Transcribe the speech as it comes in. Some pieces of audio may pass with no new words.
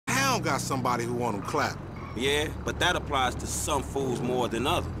Tom got somebody who want him clapped. Yeah, but that applies to some fools more than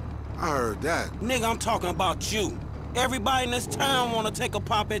others. I heard that. Nigga, I'm talking about you. Everybody in this town wanna take a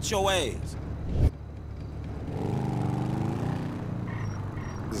pop at your ass.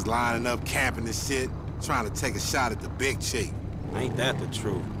 Just lining up, camping and shit, trying to take a shot at the big chief. Ain't that the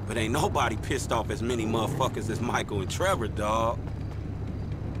truth? But ain't nobody pissed off as many motherfuckers as Michael and Trevor, dawg.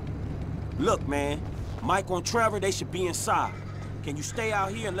 Look, man, Michael and Trevor, they should be inside. Can you stay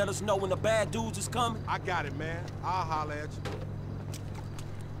out here and let us know when the bad dudes is coming? I got it, man. I'll holler at you.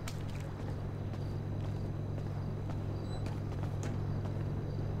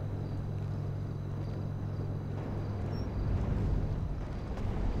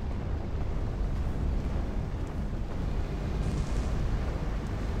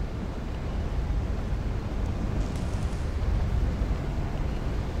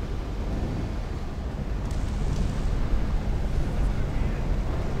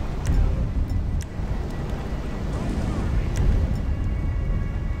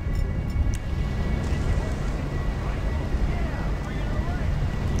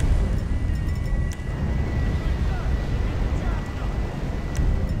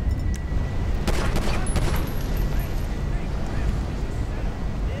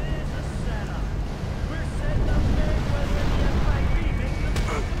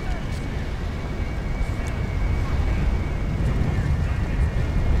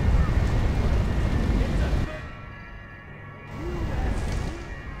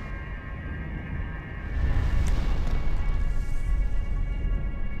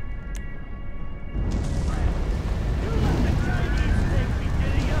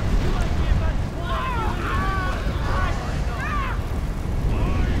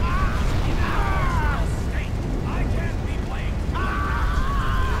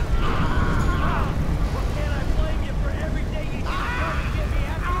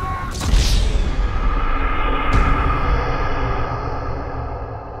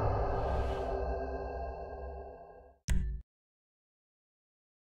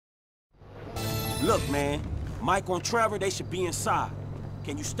 Look, man, Michael and Trevor, they should be inside.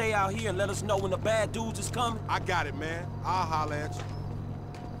 Can you stay out here and let us know when the bad dudes is coming? I got it, man. I'll holler at you.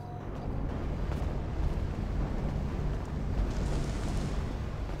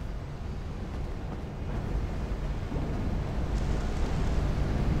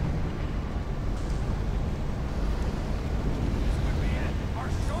 Our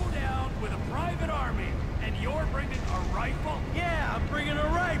showdown with a private army, and you're bringing a rifle? Yeah, I'm bringing a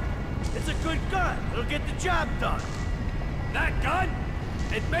rifle. It's a good gun. It'll get the job done. That gun?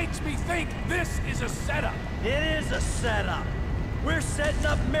 It makes me think this is a setup. It is a setup. We're setting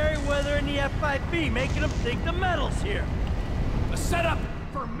up Merryweather and the FIB, making them think the metal's here. A setup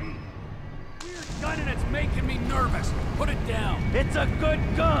for me. Weird gun and it's making me nervous. Put it down. It's a good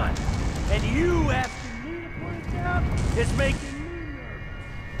gun. And you asking me to put it down is making me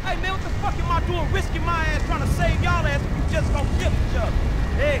nervous. Hey man, what the fuck am I doing risking my ass trying to save y'all ass if you just gonna kill each other?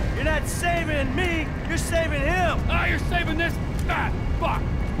 Hey, you're not saving me, you're saving him. Ah, you're saving this? Ah, fuck.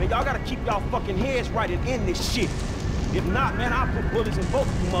 Man, y'all gotta keep y'all fucking heads right and end this shit. If not, man, I'll put bullets in both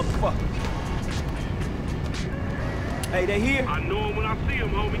of you motherfuckers. Hey, they here? I know them when I see them,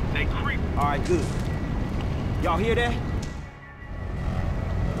 homie. They creep. All right, good. Y'all hear that?